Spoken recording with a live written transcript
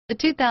The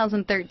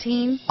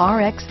 2013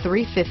 RX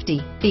 350.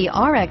 The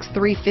RX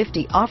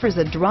 350 offers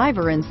a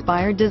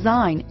driver-inspired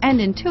design and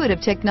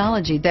intuitive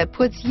technology that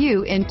puts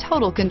you in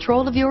total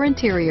control of your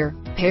interior.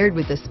 Paired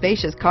with a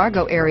spacious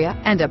cargo area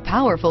and a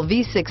powerful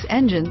V6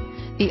 engine,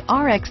 the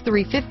RX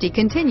 350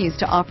 continues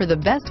to offer the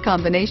best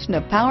combination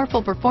of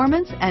powerful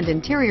performance and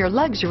interior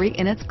luxury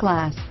in its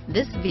class.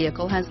 This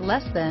vehicle has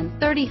less than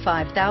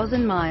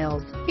 35,000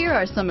 miles. Here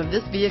are some of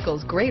this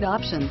vehicle's great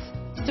options: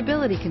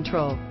 stability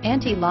control,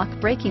 anti-lock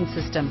braking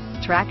system,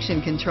 traction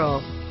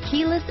control,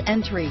 keyless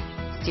entry,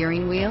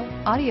 steering wheel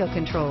audio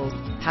controls,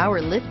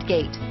 power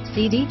liftgate,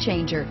 CD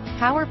changer,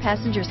 power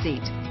passenger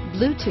seat,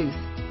 Bluetooth,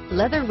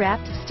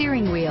 leather-wrapped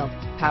steering wheel,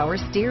 power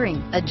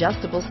steering,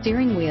 adjustable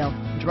steering wheel,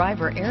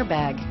 driver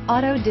airbag,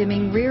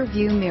 auto-dimming rear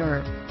view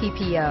mirror,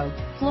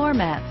 PPO, floor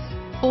mats,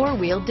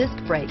 four-wheel disc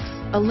brakes,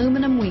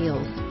 aluminum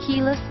wheels,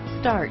 keyless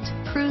start,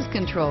 cruise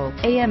control,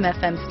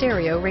 AM/FM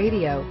stereo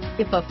radio.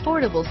 If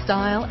affordable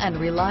style and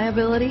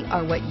reliability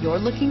are what you're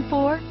looking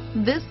for,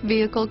 this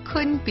vehicle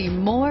couldn't be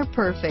more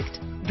perfect.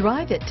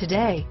 Drive it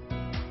today.